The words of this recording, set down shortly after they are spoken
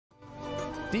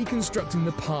deconstructing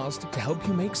the past to help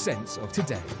you make sense of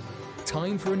today.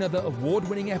 Time for another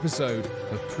award-winning episode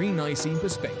of Pre-Nicene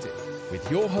Perspective with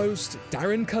your host,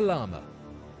 Darren Kalama.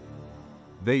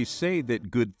 They say that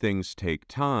good things take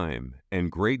time, and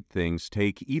great things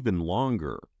take even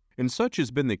longer. And such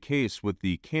has been the case with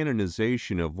the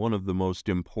canonization of one of the most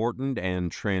important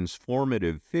and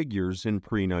transformative figures in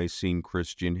pre-Nicene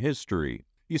Christian history.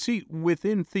 You see,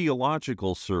 within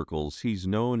theological circles, he's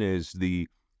known as the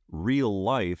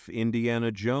real-life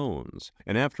Indiana Jones,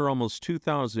 and after almost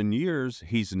 2,000 years,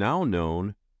 he's now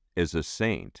known as a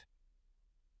saint.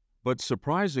 But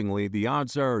surprisingly, the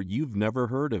odds are you've never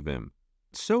heard of him.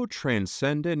 So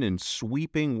transcendent and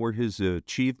sweeping were his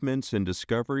achievements and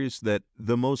discoveries that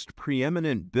the most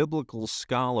preeminent biblical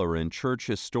scholar and church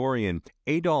historian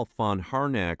Adolf von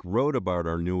Harnack wrote about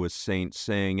our newest saint,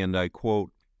 saying, and I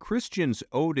quote, "Christians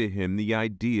owe to him the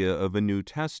idea of a New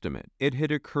Testament. It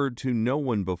had occurred to no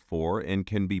one before and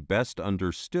can be best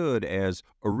understood as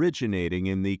originating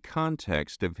in the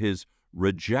context of his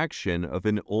rejection of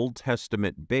an Old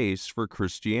Testament base for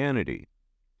Christianity.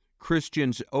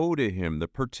 Christians owe to him the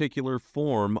particular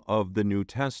form of the New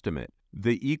Testament.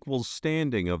 The equal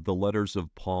standing of the letters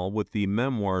of Paul with the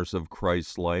memoirs of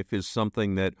Christ's life is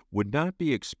something that would not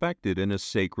be expected in a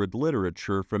sacred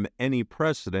literature from any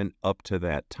precedent up to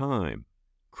that time.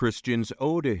 Christians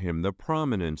owe to him the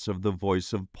prominence of the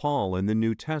voice of Paul in the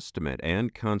New Testament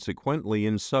and consequently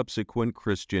in subsequent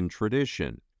Christian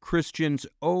tradition. Christians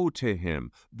owe to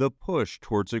him the push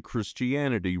towards a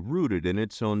Christianity rooted in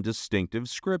its own distinctive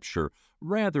scripture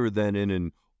rather than in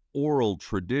an oral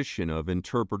tradition of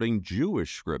interpreting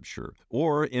Jewish scripture,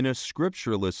 or in a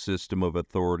scriptureless system of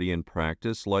authority and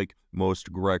practice like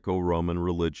most Greco-Roman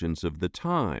religions of the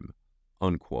time,"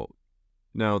 unquote.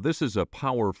 Now, this is a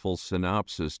powerful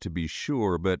synopsis to be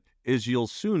sure, but as you'll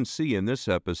soon see in this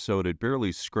episode, it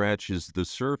barely scratches the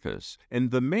surface.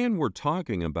 And the man we're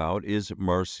talking about is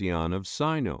Marcion of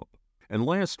Sinope. And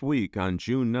last week, on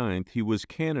June 9th, he was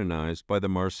canonized by the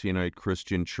Marcionite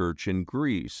Christian Church in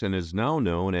Greece and is now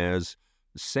known as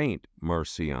Saint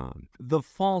Marcion, the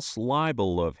false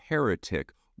libel of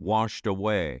heretic washed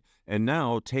away, and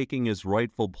now taking his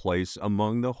rightful place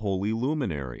among the holy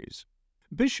luminaries.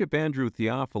 Bishop Andrew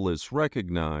Theophilus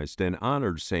recognized and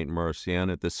honored St. Marcion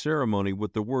at the ceremony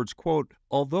with the words, quote,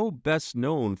 "Although best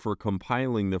known for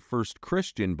compiling the first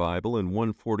Christian Bible in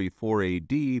 144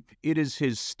 AD, it is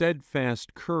his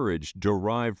steadfast courage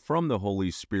derived from the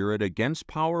Holy Spirit against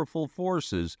powerful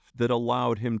forces that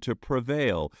allowed him to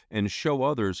prevail and show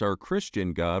others our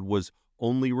Christian God was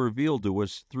only revealed to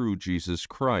us through Jesus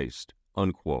Christ,"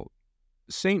 unquote.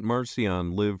 Saint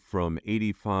Marcion lived from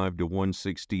 85 to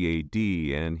 160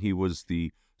 AD, and he was the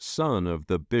son of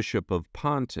the Bishop of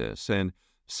Pontus and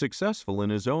successful in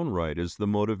his own right as the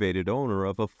motivated owner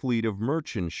of a fleet of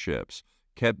merchant ships,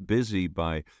 kept busy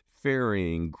by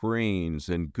ferrying grains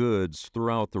and goods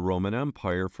throughout the Roman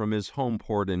Empire from his home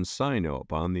port in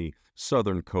Sinope on the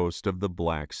southern coast of the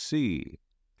Black Sea.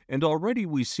 And already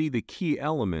we see the key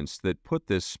elements that put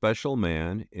this special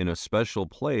man in a special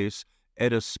place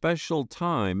at a special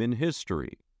time in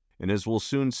history. And as we'll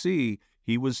soon see,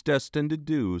 he was destined to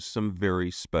do some very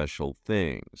special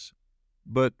things.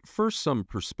 But first, some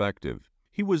perspective.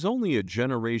 He was only a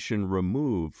generation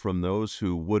removed from those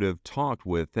who would have talked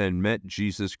with and met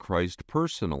Jesus Christ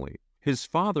personally. His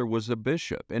father was a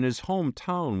bishop, and his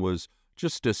hometown was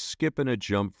just a skip and a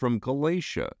jump from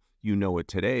Galatia. You know it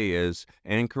today as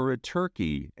Ankara,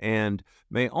 Turkey, and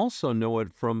may also know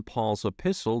it from Paul's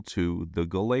epistle to the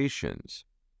Galatians.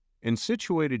 And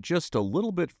situated just a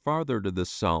little bit farther to the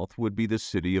south would be the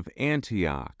city of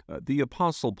Antioch, the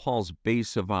Apostle Paul's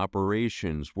base of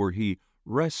operations where he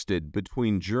rested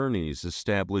between journeys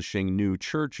establishing new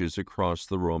churches across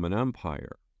the Roman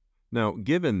Empire. Now,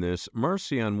 given this,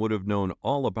 Marcion would have known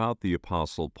all about the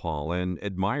Apostle Paul and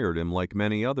admired him like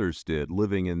many others did,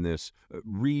 living in this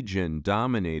region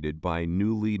dominated by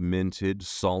newly minted,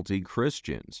 salty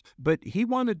Christians. But he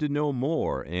wanted to know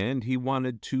more, and he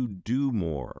wanted to do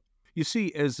more. You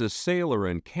see, as a sailor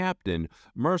and captain,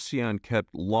 Marcion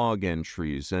kept log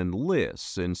entries and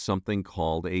lists in something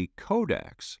called a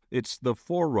codex. It's the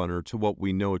forerunner to what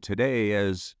we know today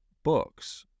as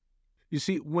books. You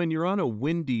see, when you're on a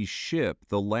windy ship,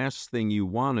 the last thing you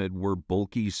wanted were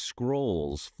bulky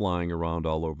scrolls flying around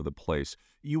all over the place.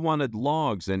 You wanted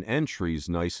logs and entries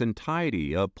nice and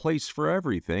tidy, a place for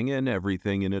everything and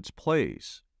everything in its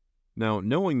place. Now,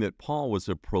 knowing that Paul was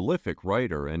a prolific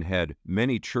writer and had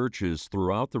many churches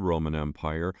throughout the Roman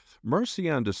Empire,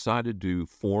 Marcion decided to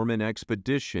form an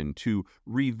expedition to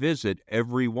revisit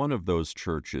every one of those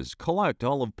churches, collect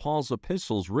all of Paul's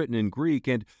epistles written in Greek,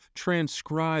 and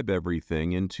transcribe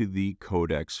everything into the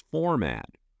codex format.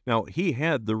 Now, he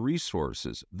had the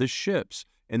resources, the ships,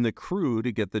 and the crew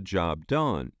to get the job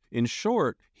done. In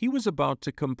short, he was about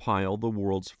to compile the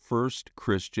world's first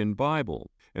Christian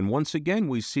Bible. And once again,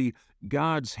 we see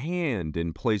God's hand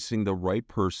in placing the right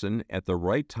person at the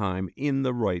right time in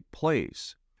the right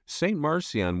place. St.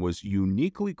 Marcion was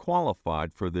uniquely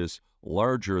qualified for this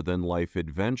larger-than-life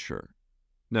adventure.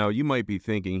 Now, you might be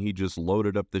thinking he just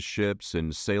loaded up the ships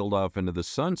and sailed off into the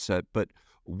sunset, but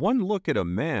one look at a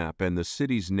map and the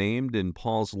cities named in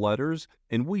Paul's letters,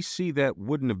 and we see that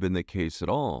wouldn't have been the case at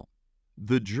all.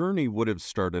 The journey would have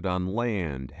started on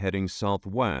land, heading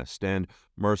southwest, and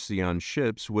Marcion's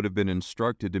ships would have been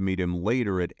instructed to meet him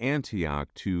later at Antioch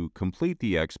to complete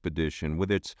the expedition with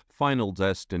its final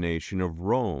destination of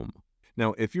Rome.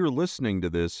 Now, if you're listening to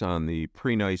this on the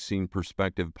Pre-Nicene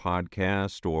Perspective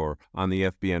podcast or on the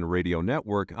FBN radio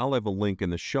network, I'll have a link in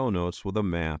the show notes with a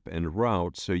map and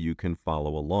route so you can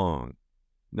follow along.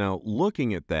 Now,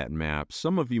 looking at that map,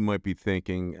 some of you might be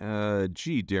thinking,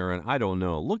 gee, Darren, I don't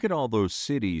know. Look at all those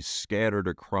cities scattered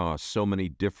across so many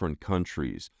different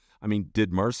countries. I mean,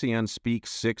 did Marcion speak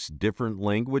 6 different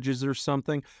languages or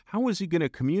something? How was he going to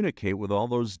communicate with all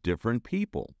those different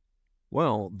people?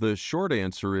 Well, the short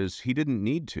answer is he didn't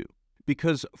need to.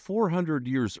 Because 400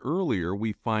 years earlier,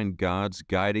 we find God's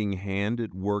guiding hand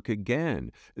at work again,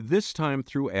 this time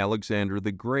through Alexander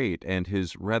the Great and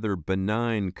his rather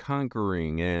benign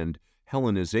conquering and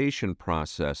Hellenization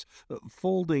process,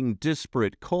 folding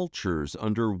disparate cultures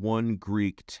under one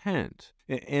Greek tent.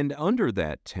 And under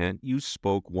that tent, you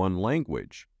spoke one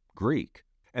language, Greek.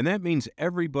 And that means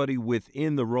everybody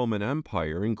within the Roman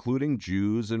Empire, including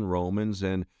Jews and Romans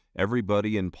and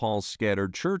everybody in Paul's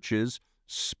scattered churches,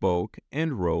 spoke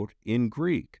and wrote in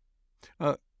Greek,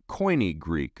 Koine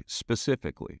Greek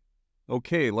specifically.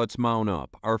 Okay, let's mount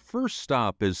up. Our first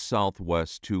stop is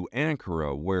southwest to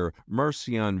Ankara, where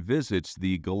Marcion visits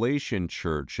the Galatian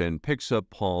church and picks up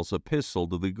Paul's epistle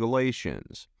to the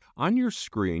Galatians. On your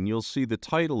screen, you'll see the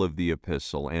title of the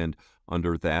epistle, and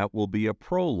under that will be a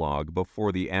prologue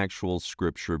before the actual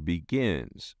scripture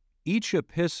begins. Each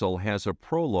epistle has a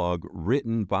prologue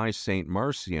written by St.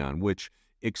 Marcion, which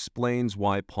explains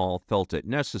why Paul felt it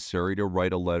necessary to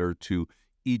write a letter to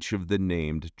each of the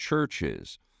named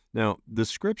churches. Now, the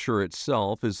scripture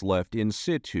itself is left in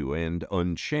situ and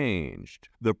unchanged.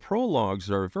 The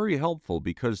prologues are very helpful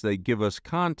because they give us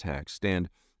context and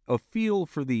a feel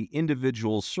for the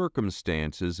individual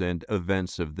circumstances and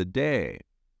events of the day.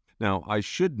 Now, I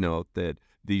should note that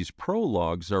these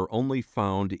prologues are only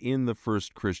found in the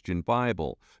first Christian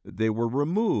Bible. They were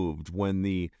removed when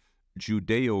the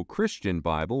Judeo-Christian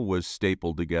Bible was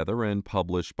stapled together and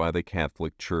published by the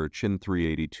Catholic Church in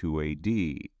 382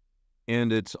 AD.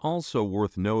 And it's also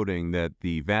worth noting that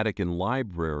the Vatican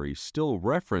Library still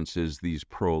references these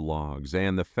prologues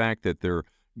and the fact that their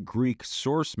Greek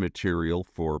source material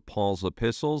for Paul's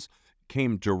epistles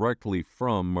came directly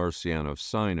from Marcion of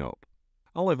Sinope.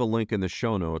 I'll have a link in the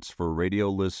show notes for radio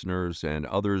listeners, and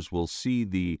others will see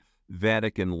the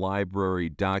Vatican Library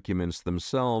documents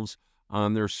themselves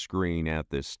on their screen at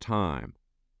this time.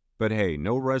 But hey,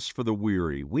 no rest for the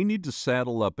weary. We need to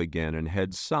saddle up again and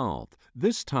head south,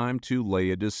 this time to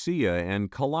Laodicea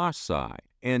and Colossae.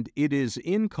 And it is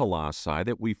in Colossae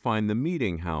that we find the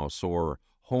meeting house or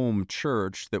home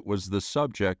church that was the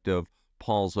subject of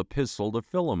Paul's epistle to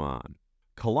Philemon.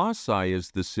 Colossae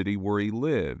is the city where he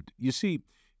lived. You see,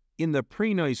 in the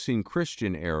Pre-Nicene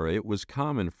Christian era, it was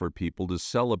common for people to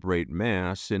celebrate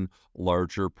Mass in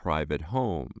larger private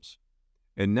homes.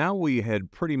 And now we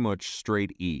head pretty much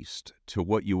straight east to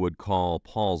what you would call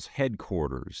Paul's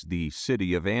headquarters, the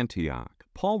city of Antioch.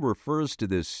 Paul refers to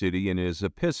this city in his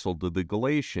epistle to the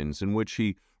Galatians, in which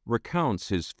he recounts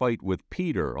his fight with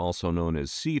Peter, also known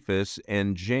as Cephas,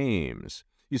 and James.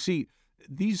 You see,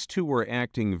 these two were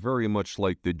acting very much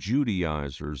like the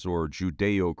Judaizers or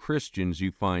Judeo-Christians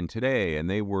you find today, and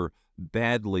they were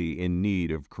badly in need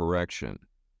of correction.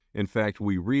 In fact,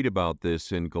 we read about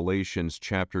this in Galatians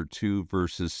chapter 2,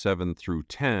 verses 7 through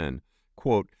 10.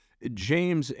 Quote,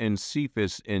 James and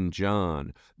Cephas and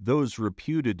John, those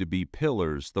reputed to be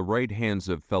pillars, the right hands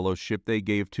of fellowship they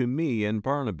gave to me and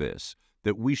Barnabas,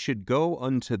 that we should go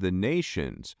unto the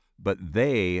nations, but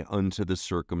they unto the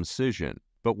circumcision.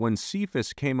 But when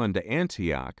Cephas came unto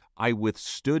Antioch, I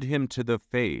withstood him to the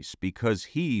face, because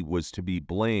he was to be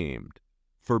blamed.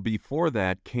 For before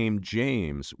that came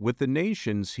James, with the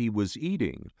nations he was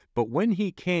eating. But when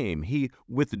he came, he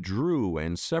withdrew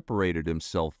and separated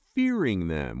himself, fearing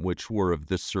them which were of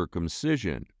the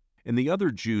circumcision. And the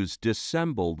other Jews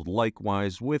dissembled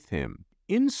likewise with him,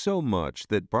 insomuch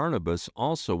that Barnabas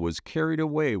also was carried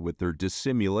away with their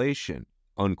dissimulation."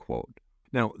 Unquote.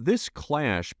 Now, this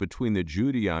clash between the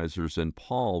Judaizers and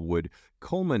Paul would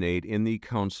culminate in the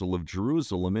Council of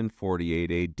Jerusalem in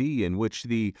 48 AD, in which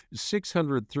the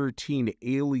 613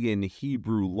 alien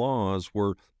Hebrew laws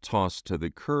were tossed to the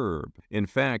curb. In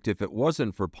fact, if it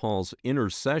wasn't for Paul's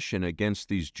intercession against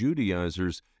these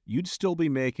Judaizers, you'd still be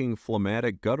making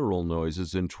phlegmatic guttural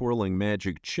noises and twirling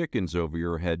magic chickens over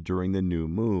your head during the new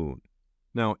moon.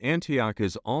 Now, Antioch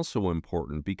is also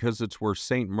important because it's where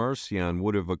St. Marcion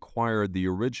would have acquired the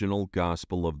original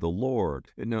Gospel of the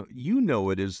Lord. Now, you know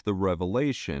it as the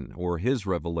Revelation, or his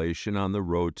revelation on the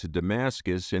road to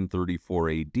Damascus in 34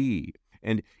 AD.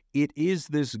 And it is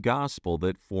this Gospel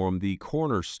that formed the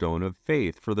cornerstone of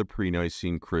faith for the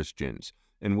Pre-Nicene Christians.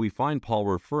 And we find Paul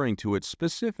referring to it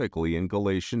specifically in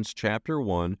Galatians chapter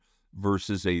 1,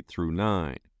 verses 8 through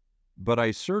 9. "But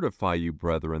I certify you,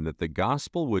 brethren, that the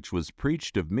gospel which was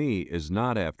preached of me is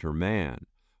not after man.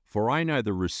 For I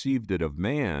neither received it of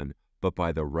man, but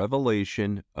by the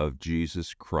revelation of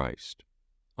Jesus Christ."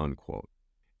 Unquote.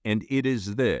 And it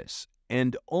is this,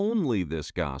 and only this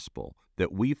gospel,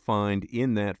 that we find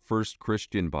in that first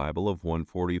Christian Bible of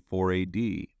 144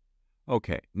 AD.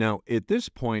 Okay, now at this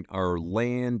point our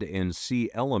land and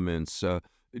sea elements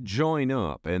join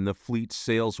up, and the fleet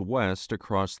sails west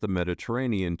across the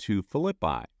Mediterranean to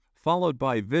Philippi, followed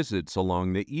by visits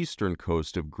along the eastern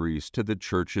coast of Greece to the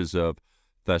churches of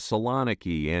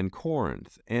Thessaloniki and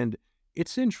Corinth. And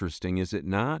it's interesting, is it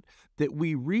not, that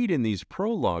we read in these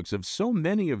prologues of so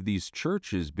many of these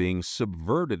churches being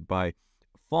subverted by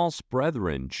false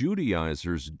brethren,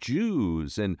 Judaizers,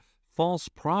 Jews, and false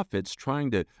prophets trying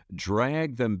to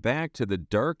drag them back to the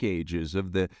dark ages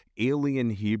of the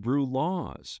alien Hebrew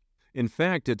laws. In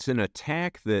fact, it's an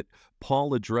attack that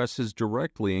Paul addresses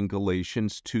directly in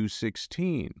Galatians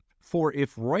 2:16. "For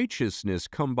if righteousness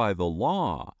come by the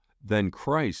law, then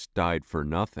Christ died for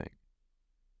nothing."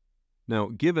 Now,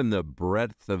 given the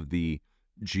breadth of the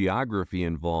geography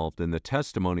involved in the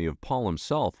testimony of Paul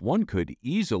himself, one could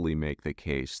easily make the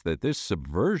case that this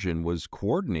subversion was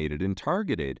coordinated and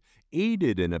targeted,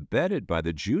 aided and abetted by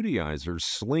the Judaizers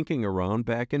slinking around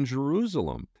back in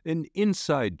Jerusalem. An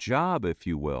inside job, if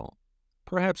you will.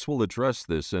 Perhaps we'll address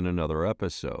this in another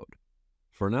episode.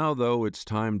 For now, though, it's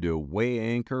time to weigh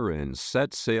anchor and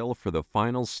set sail for the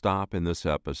final stop in this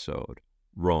episode,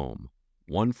 Rome,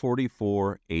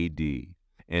 144 AD.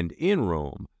 And in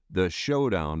Rome, the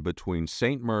showdown between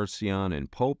St. Marcion and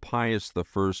Pope Pius I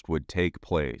would take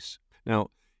place.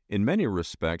 Now, in many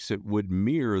respects, it would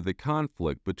mirror the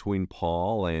conflict between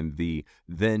Paul and the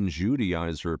then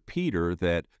Judaizer Peter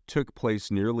that took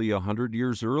place nearly 100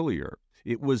 years earlier.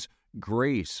 It was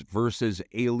grace versus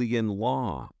alien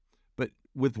law, but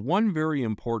with one very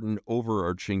important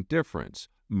overarching difference.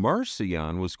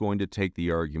 Marcion was going to take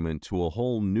the argument to a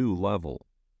whole new level.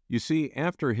 You see,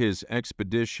 after his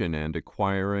expedition and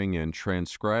acquiring and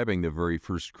transcribing the very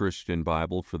first Christian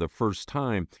Bible for the first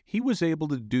time, he was able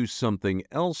to do something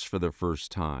else for the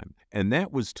first time, and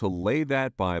that was to lay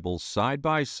that Bible side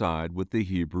by side with the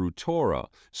Hebrew Torah,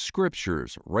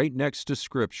 scriptures right next to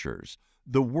scriptures,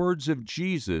 the words of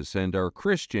Jesus and our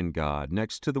Christian God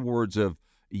next to the words of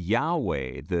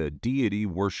Yahweh, the deity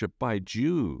worshipped by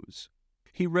Jews.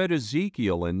 He read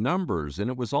Ezekiel and Numbers, and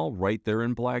it was all right there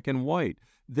in black and white.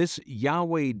 This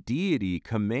Yahweh deity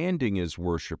commanding his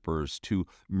worshipers to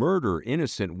murder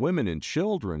innocent women and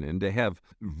children and to have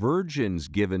virgins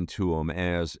given to him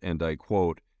as, and I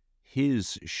quote,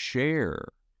 his share.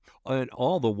 And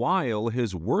all the while,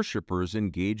 his worshipers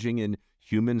engaging in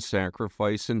human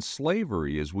sacrifice and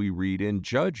slavery, as we read in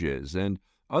Judges and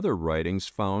other writings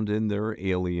found in their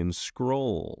alien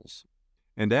scrolls.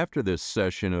 And after this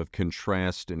session of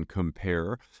contrast and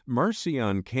compare,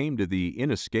 Marcion came to the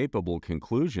inescapable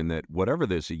conclusion that whatever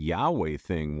this Yahweh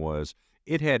thing was,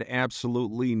 it had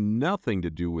absolutely nothing to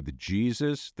do with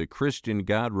Jesus, the Christian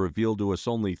God revealed to us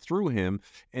only through him,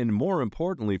 and more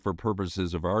importantly for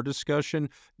purposes of our discussion,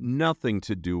 nothing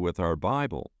to do with our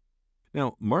Bible.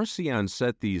 Now, Marcion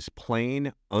set these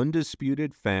plain,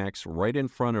 undisputed facts right in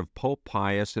front of Pope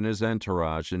Pius and his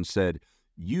entourage and said,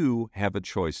 "You have a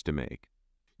choice to make.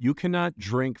 You cannot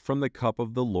drink from the cup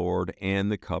of the Lord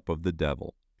and the cup of the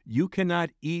devil. You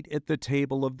cannot eat at the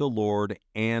table of the Lord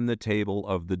and the table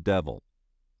of the devil."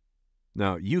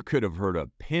 Now, you could have heard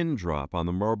a pin drop on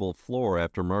the marble floor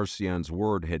after Marcion's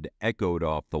word had echoed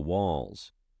off the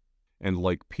walls. And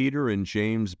like Peter and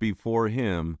James before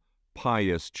him,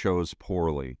 Pius chose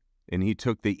poorly, and he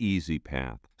took the easy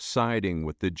path, siding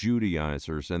with the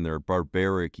Judaizers and their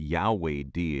barbaric Yahweh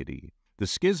deity. The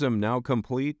schism now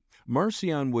complete,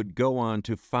 Marcion would go on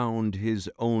to found his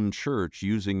own church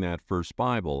using that first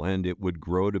Bible, and it would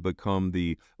grow to become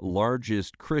the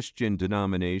largest Christian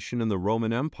denomination in the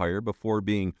Roman Empire before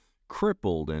being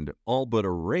crippled and all but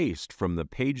erased from the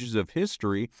pages of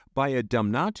history by a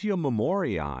Damnatio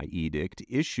Memoriae edict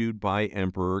issued by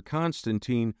Emperor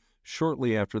Constantine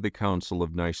shortly after the Council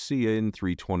of Nicaea in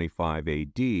 325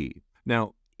 AD.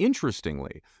 Now,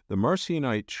 interestingly, the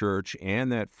Marcionite Church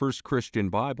and that first Christian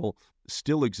Bible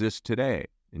still exist today,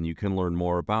 and you can learn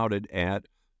more about it at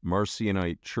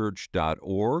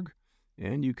marcionitechurch.org,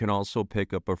 and you can also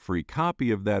pick up a free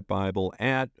copy of that Bible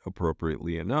at,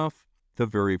 appropriately enough,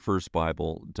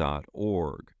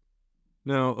 theveryfirstbible.org.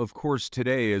 Now, of course,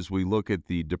 today, as we look at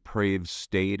the depraved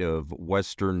state of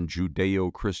Western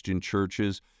Judeo-Christian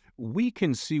churches, we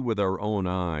can see with our own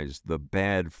eyes the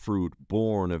bad fruit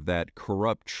born of that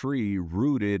corrupt tree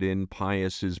rooted in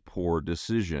Pius's poor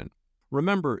decision.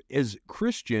 Remember, as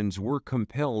Christians, we're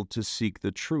compelled to seek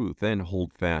the truth and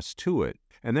hold fast to it.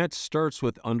 And that starts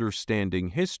with understanding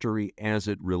history as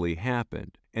it really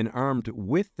happened. And armed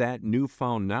with that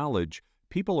newfound knowledge,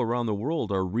 people around the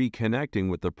world are reconnecting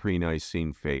with the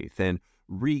pre-Nicene faith and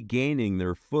regaining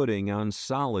their footing on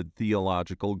solid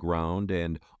theological ground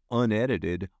and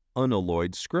unedited,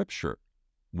 unalloyed scripture.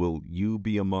 Will you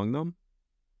be among them?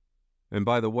 And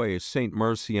by the way, St.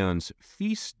 Marcion's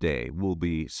feast day will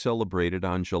be celebrated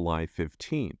on July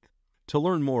 15th. To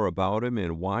learn more about him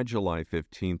and why July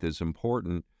 15th is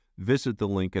important, visit the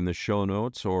link in the show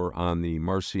notes or on the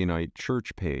Marcionite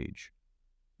Church page.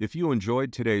 If you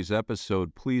enjoyed today's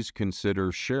episode, please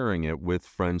consider sharing it with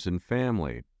friends and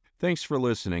family. Thanks for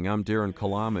listening. I'm Darren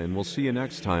Kalama, and we'll see you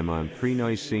next time on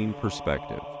Pre-Nicene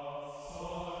Perspective.